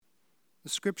The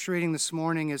scripture reading this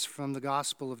morning is from the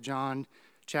Gospel of John,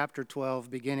 chapter 12,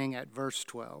 beginning at verse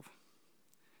 12.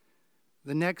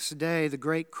 The next day, the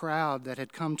great crowd that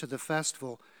had come to the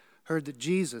festival heard that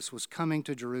Jesus was coming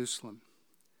to Jerusalem.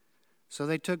 So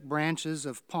they took branches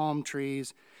of palm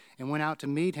trees and went out to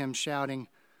meet him, shouting,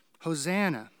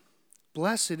 "Hosanna!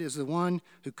 Blessed is the one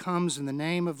who comes in the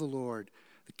name of the Lord,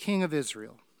 the King of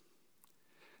Israel."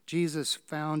 Jesus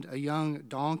found a young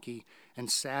donkey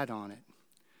and sat on it.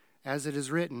 As it is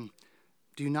written,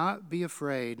 "Do not be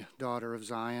afraid, daughter of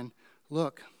Zion.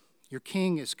 Look, your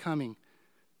king is coming,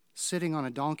 sitting on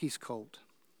a donkey's colt."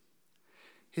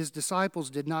 His disciples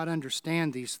did not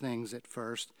understand these things at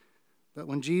first, but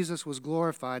when Jesus was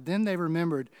glorified, then they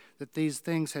remembered that these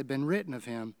things had been written of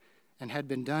him and had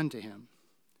been done to him.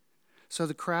 So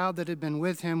the crowd that had been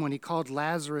with him when he called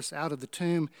Lazarus out of the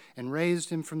tomb and raised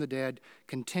him from the dead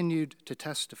continued to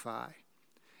testify.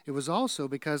 It was also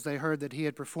because they heard that he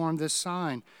had performed this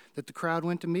sign that the crowd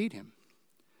went to meet him.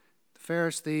 The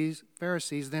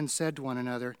Pharisees then said to one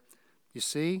another, "You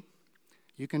see,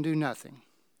 you can do nothing.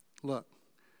 Look,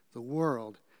 the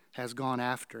world has gone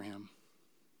after him."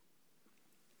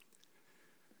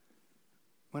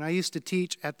 When I used to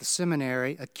teach at the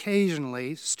seminary,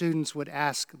 occasionally students would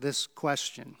ask this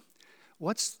question: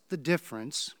 what's the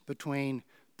difference between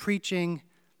preaching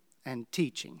and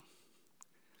teaching?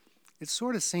 It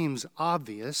sort of seems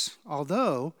obvious,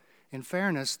 although, in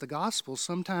fairness, the Gospels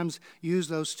sometimes use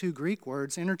those two Greek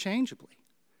words interchangeably.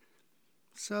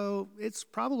 So it's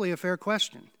probably a fair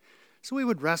question. So we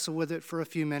would wrestle with it for a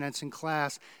few minutes in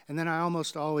class, and then I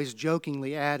almost always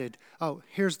jokingly added, "Oh,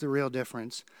 here's the real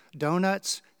difference: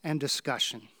 donuts and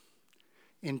discussion."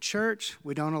 In church,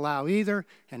 we don't allow either,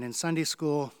 and in Sunday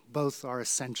school, both are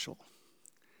essential.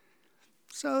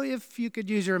 So if you could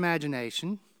use your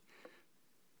imagination,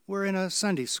 we're in a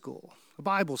Sunday school, a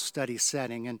Bible study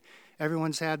setting, and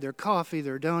everyone's had their coffee,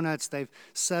 their donuts, they've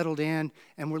settled in,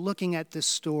 and we're looking at this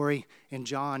story in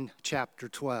John chapter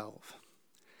 12.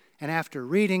 And after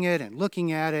reading it and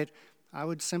looking at it, I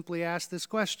would simply ask this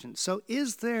question: so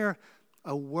is there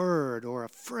a word or a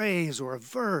phrase or a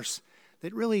verse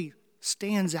that really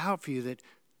stands out for you, that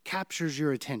captures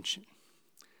your attention?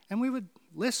 And we would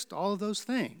list all of those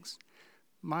things.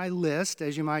 My list,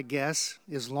 as you might guess,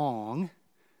 is long.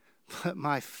 But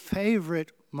my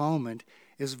favorite moment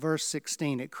is verse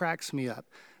 16. It cracks me up.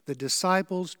 The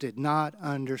disciples did not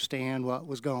understand what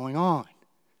was going on.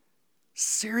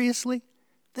 Seriously?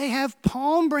 They have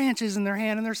palm branches in their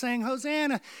hand and they're saying,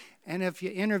 "Hosanna." And if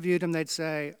you interviewed them, they'd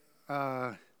say,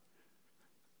 no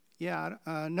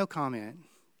comment.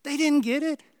 They didn't get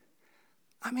it.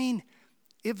 I mean,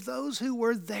 if those who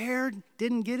were there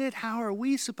didn't get it, how are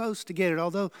we supposed to get it?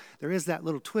 Although there is that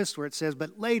little twist where it says,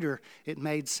 but later it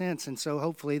made sense, and so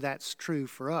hopefully that's true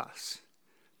for us.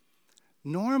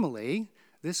 Normally,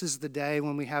 this is the day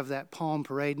when we have that palm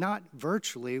parade, not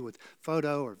virtually with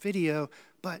photo or video,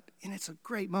 and it's a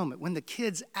great moment when the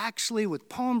kids actually, with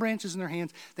palm branches in their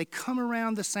hands, they come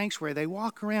around the sanctuary, they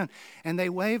walk around, and they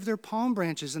wave their palm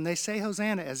branches, and they say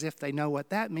Hosanna as if they know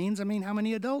what that means. I mean, how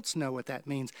many adults know what that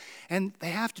means? And they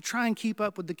have to try and keep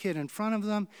up with the kid in front of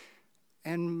them,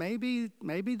 and maybe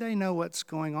they know what's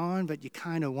going on, but you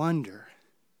kind of wonder.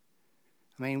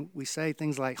 I mean, we say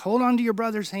things like, "Hold on to your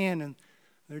brother's hand," and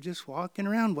they're just walking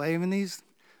around waving these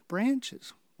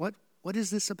branches. What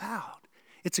is this about?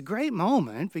 It's a great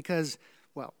moment because,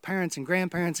 parents and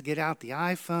grandparents get out the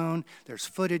iPhone. There's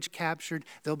footage captured.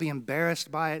 They'll be embarrassed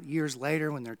by it years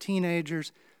later when they're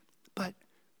teenagers. But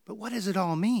what does it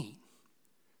all mean?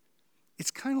 It's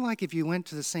kind of like if you went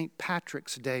to the St.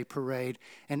 Patrick's Day parade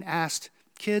and asked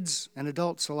kids and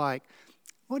adults alike,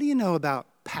 "What do you know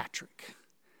about Patrick?"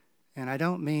 And I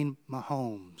don't mean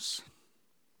Mahomes.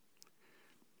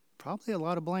 Probably a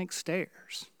lot of blank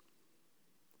stares.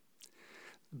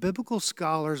 Biblical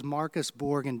scholars Marcus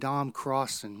Borg and Dom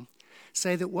Crossan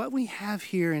say that what we have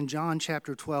here in John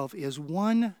chapter 12 is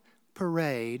one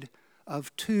parade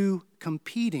of two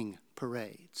competing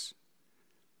parades.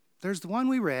 There's the one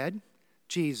we read,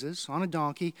 Jesus on a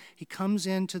donkey. He comes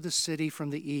into the city from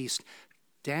the east,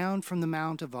 down from the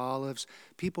Mount of Olives,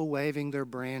 people waving their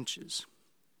branches.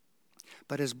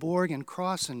 But as Borg and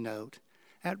Crossan note,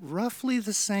 at roughly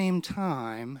the same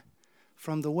time,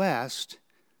 from the west,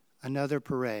 another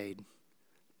parade,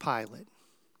 Pilate.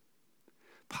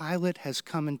 Pilate has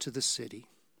come into the city.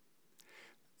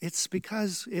 It's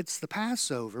because it's the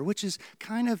Passover, which is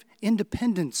kind of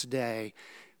Independence Day.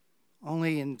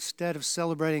 Only instead of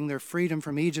celebrating their freedom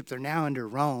from Egypt, they're now under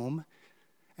Rome.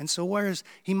 And so whereas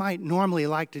he might normally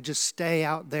like to just stay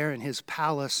out there in his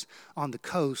palace on the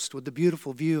coast with the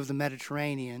beautiful view of the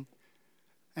Mediterranean,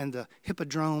 and the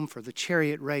hippodrome for the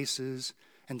chariot races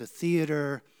and the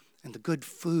theater and the good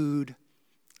food,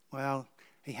 well,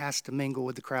 he has to mingle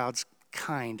with the crowds,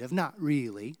 kind of, not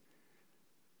really.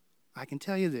 I can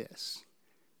tell you this,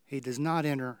 he does not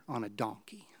enter on a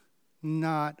donkey,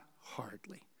 not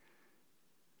hardly.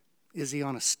 Is he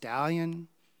on a stallion?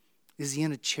 Is he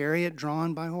in a chariot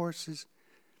drawn by horses?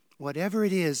 Whatever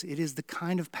it is the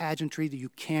kind of pageantry that you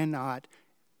cannot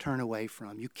turn away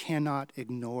from. You cannot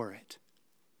ignore it.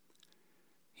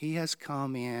 He has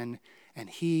come in and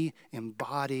he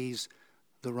embodies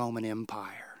the Roman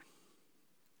Empire.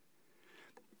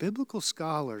 Biblical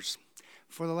scholars,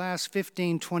 for the last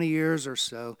 15, 20 years or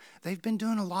so, they've been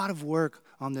doing a lot of work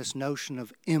on this notion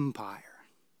of empire.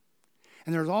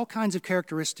 And there's all kinds of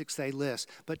characteristics they list,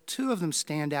 but two of them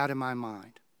stand out in my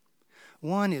mind.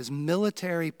 One is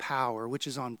military power, which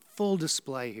is on full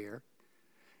display here,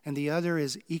 and the other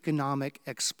is economic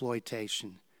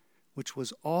exploitation, which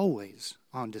was always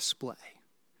on display.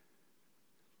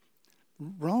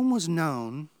 Rome was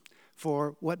known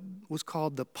for what was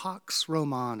called the Pax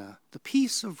Romana, the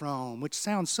peace of Rome, which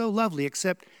sounds so lovely,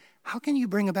 except how can you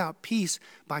bring about peace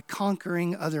by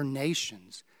conquering other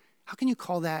nations? How can you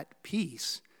call that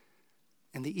peace?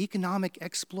 And the economic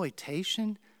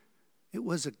exploitation, it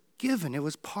was a given. It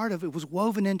was part of, it was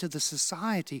woven into the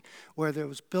society where it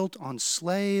was built on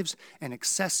slaves and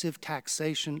excessive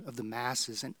taxation of the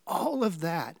masses. And all of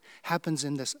that happens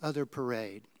in this other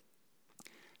parade.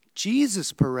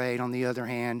 Jesus' parade, on the other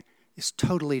hand, is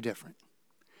totally different.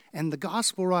 And the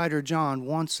gospel writer John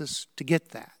wants us to get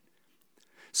that.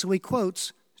 So he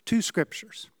quotes two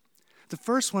scriptures. The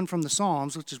first one from the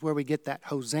Psalms, which is where we get that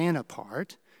Hosanna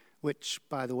part, which,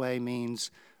 by the way,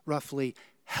 means roughly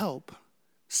help,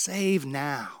 save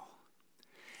now.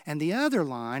 And the other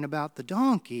line about the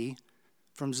donkey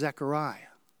from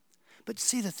Zechariah. But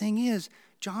see, the thing is,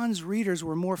 John's readers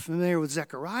were more familiar with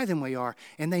Zechariah than we are,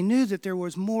 and they knew that there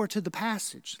was more to the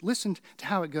passage. Listen to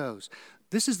how it goes.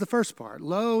 This is the first part.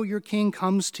 Lo, your king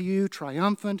comes to you,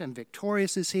 triumphant and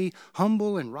victorious is he,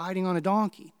 humble and riding on a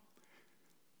donkey.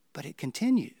 But it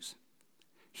continues.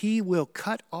 He will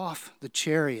cut off the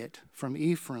chariot from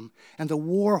Ephraim and the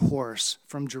war horse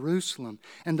from Jerusalem,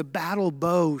 and the battle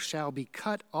bow shall be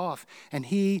cut off, and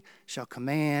he shall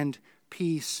command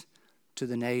peace to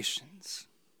the nations.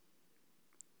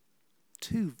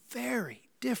 Two very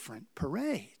different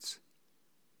parades.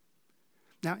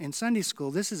 Now, in Sunday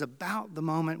school, this is about the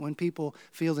moment when people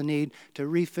feel the need to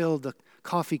refill the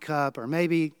coffee cup or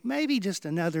maybe just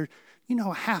another,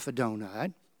 half a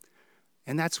donut.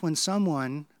 And that's when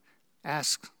someone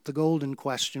asks the golden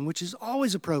question, which is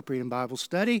always appropriate in Bible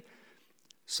study.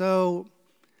 So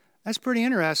that's pretty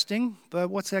interesting,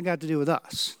 but what's that got to do with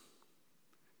us?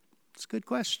 It's a good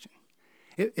question.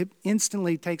 It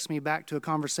instantly takes me back to a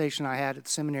conversation I had at the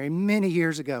seminary many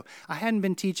years ago. I hadn't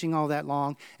been teaching all that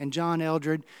long, and John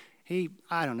Eldred, he'd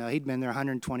been there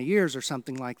 120 years or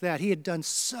something like that. He had done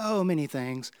so many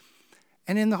things.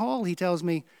 And in the hall, he tells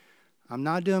me, I'm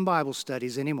not doing Bible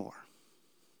studies anymore.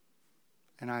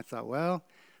 And I thought, well,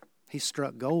 he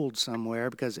struck gold somewhere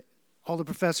because all the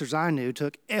professors I knew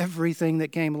took everything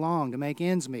that came along to make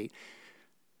ends meet.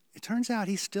 It turns out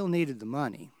he still needed the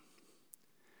money.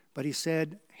 But he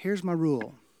said, here's my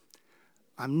rule.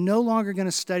 I'm no longer going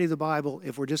to study the Bible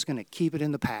if we're just going to keep it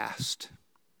in the past.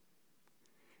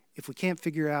 If we can't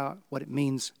figure out what it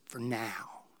means for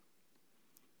now.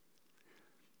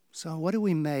 So what do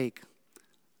we make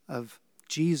of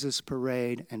Jesus'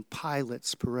 parade and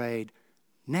Pilate's parade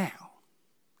now?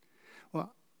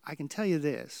 Well, I can tell you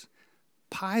this.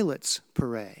 Pilate's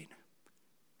parade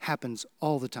happens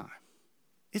all the time.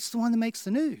 It's the one that makes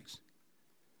the news.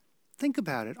 Think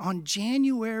about it. On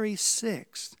January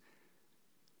 6th,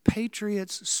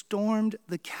 patriots stormed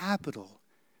the Capitol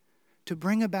to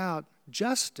bring about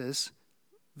justice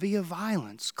via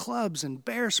violence, clubs and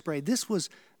bear spray. This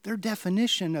was their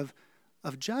definition of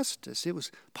justice. It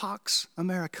was Pax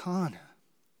Americana.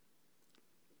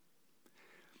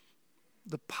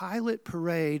 The Pilate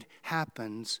parade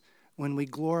happens when we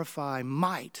glorify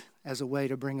might as a way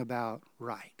to bring about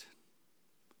right.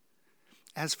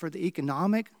 As for the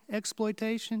economic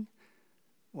exploitation,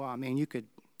 well, you could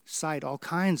cite all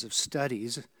kinds of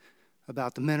studies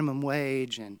about the minimum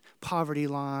wage and poverty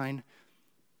line.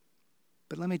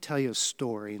 But let me tell you a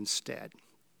story instead.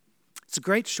 It's a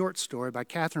great short story by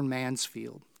Catherine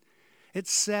Mansfield.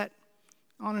 It's set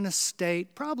on an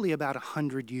estate probably about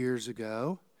 100 years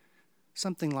ago,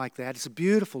 something like that. It's a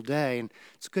beautiful day, and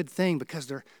it's a good thing because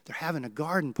they're having a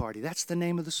garden party. That's the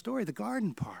name of the story, the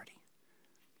garden party.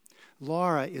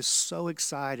 Laura is so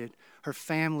excited. Her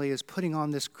family is putting on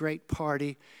this great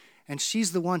party, And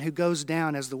she's the one who goes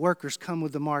down as the workers come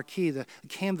with the marquee, the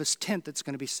canvas tent that's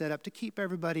going to be set up to keep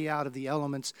everybody out of the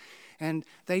elements. And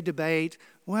they debate,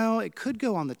 well, it could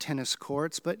go on the tennis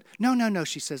courts, but no,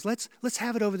 she says, let's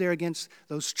have it over there against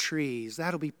those trees.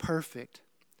 That'll be perfect.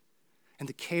 And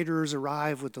the caterers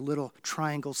arrive with the little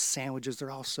triangle sandwiches.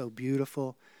 They're all so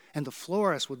beautiful. And the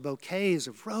florist with bouquets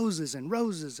of roses and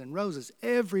roses and roses.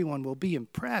 Everyone will be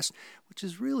impressed, which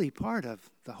is really part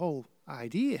of the whole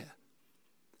idea.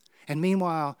 And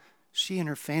meanwhile, she and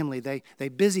her family, they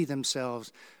busy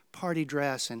themselves, party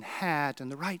dress and hat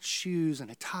and the right shoes and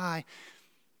a tie.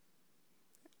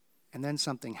 And then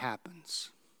something happens.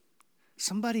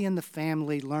 Somebody in the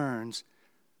family learns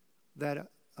that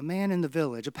a man in the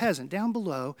village, a peasant down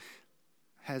below,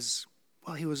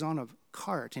 he was on a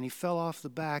cart and he fell off the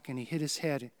back and he hit his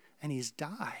head and he's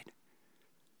died.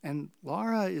 And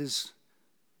Laura is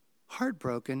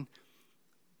heartbroken,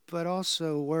 but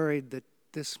also worried that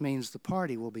this means the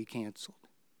party will be canceled.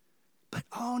 But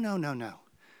oh, no.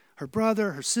 Her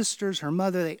brother, her sisters, her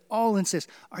mother, they all insist,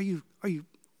 are you,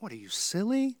 what are you,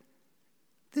 silly?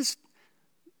 This,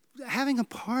 having a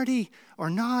party or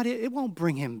not, it won't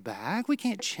bring him back. We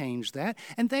can't change that.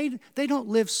 And they don't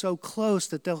live so close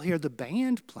that they'll hear the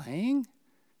band playing.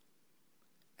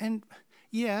 And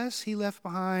yes, he left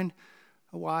behind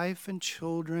a wife and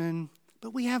children,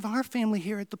 but we have our family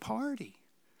here at the party.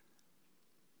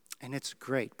 And it's a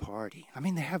great party. I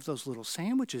mean, they have those little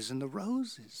sandwiches and the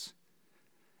roses.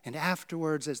 And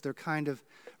afterwards, as they're kind of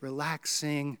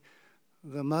relaxing,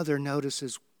 the mother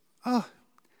notices, oh,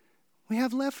 we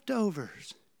have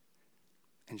leftovers.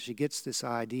 And she gets this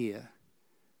idea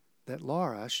that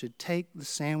Laura should take the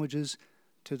sandwiches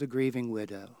to the grieving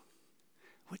widow,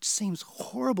 which seems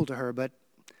horrible to her, but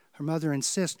her mother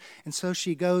insists. And so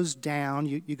she goes down,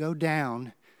 you go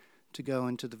down to go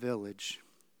into the village,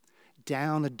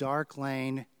 down a dark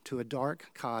lane to a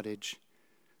dark cottage,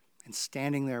 and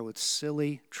standing there with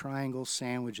silly triangle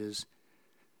sandwiches,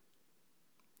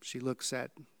 she looks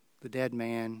at the dead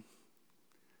man,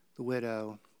 the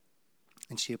widow,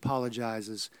 and she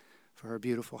apologizes for her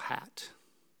beautiful hat.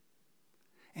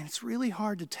 And it's really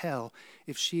hard to tell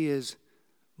if she is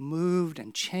moved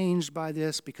and changed by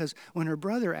this, because when her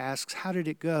brother asks, how did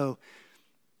it go?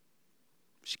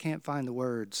 She can't find the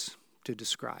words to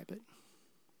describe it.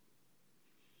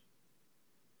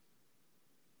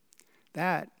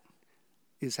 That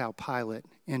is how Pilate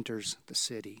enters the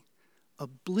city,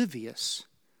 oblivious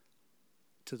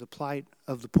to the plight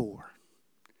of the poor.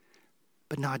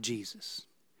 But not Jesus.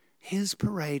 His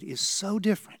parade is so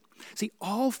different. See,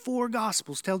 all four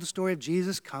Gospels tell the story of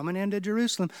Jesus coming into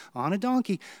Jerusalem on a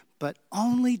donkey, but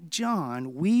only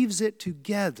John weaves it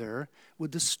together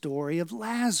with the story of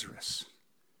Lazarus.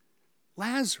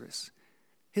 Lazarus.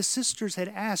 His sisters had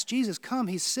asked, Jesus, come,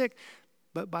 he's sick.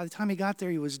 But by the time he got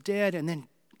there, he was dead, and then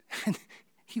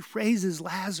he raises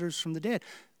Lazarus from the dead.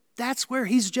 That's where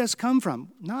he's just come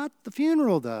from. Not the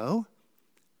funeral, though,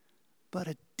 but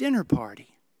a dinner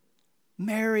party.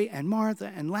 Mary and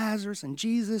Martha and Lazarus and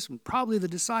Jesus and probably the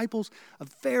disciples, a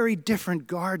very different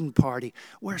garden party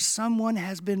where someone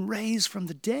has been raised from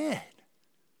the dead.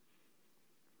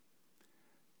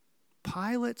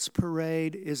 Pilate's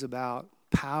parade is about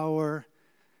power,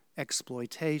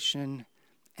 exploitation,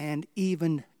 and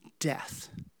even death.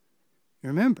 You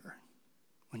remember,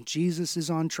 when Jesus is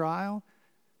on trial,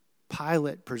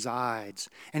 Pilate presides,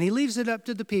 and he leaves it up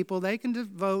to the people. They can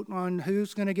vote on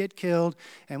who's going to get killed,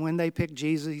 and when they pick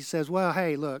Jesus, he says, well,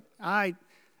 hey, look, I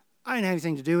didn't have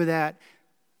anything to do with that,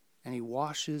 and he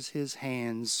washes his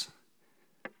hands.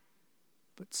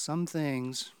 But some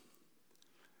things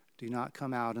do not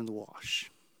come out in the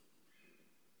wash.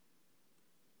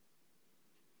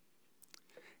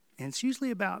 And it's usually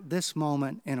about this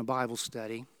moment in a Bible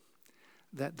study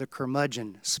that the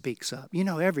curmudgeon speaks up. You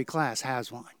know, every class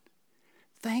has one.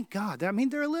 Thank God. I mean,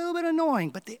 they're a little bit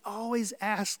annoying, but they always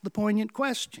ask the poignant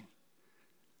question.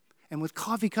 And with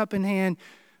coffee cup in hand,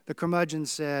 the curmudgeon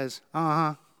says,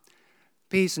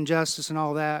 peace and justice and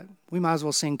all that. We might as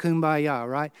well sing Kumbaya,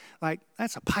 right? Like,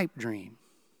 that's a pipe dream.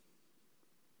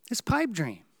 It's a pipe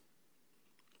dream.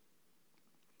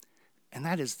 And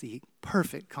that is the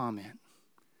perfect comment,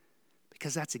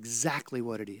 because that's exactly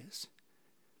what it is.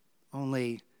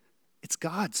 Only it's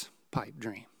God's pipe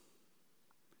dream.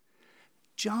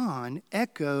 John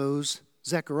echoes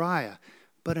Zechariah,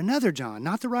 but another John,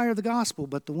 not the writer of the gospel,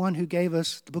 but the one who gave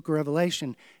us the book of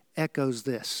Revelation, echoes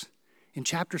this. In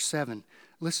chapter 7,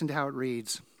 listen to how it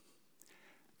reads.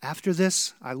 After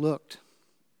this I looked,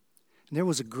 And there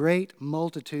was a great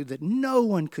multitude that no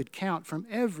one could count from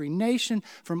every nation,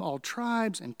 from all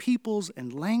tribes and peoples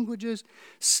and languages,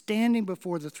 standing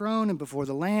before the throne and before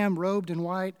the Lamb, robed in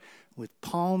white, with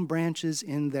palm branches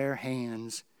in their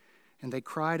hands. And they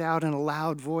cried out in a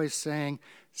loud voice, saying,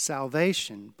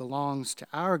 "Salvation belongs to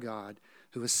our God,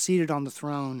 who is seated on the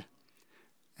throne,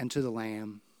 and to the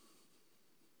Lamb."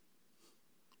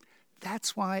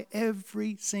 That's why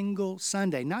every single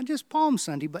Sunday, not just Palm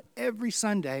Sunday, but every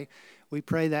Sunday, we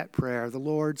pray that prayer, the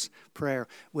Lord's Prayer,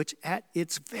 which at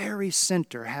its very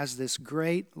center has this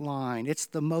great line. It's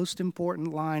the most important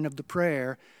line of the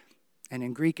prayer, and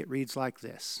in Greek it reads like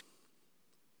this: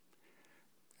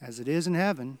 "As it is in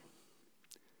heaven,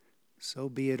 so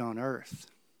be it on earth."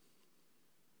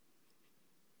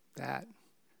 That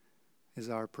is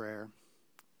our prayer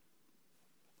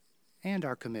and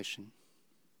our commission.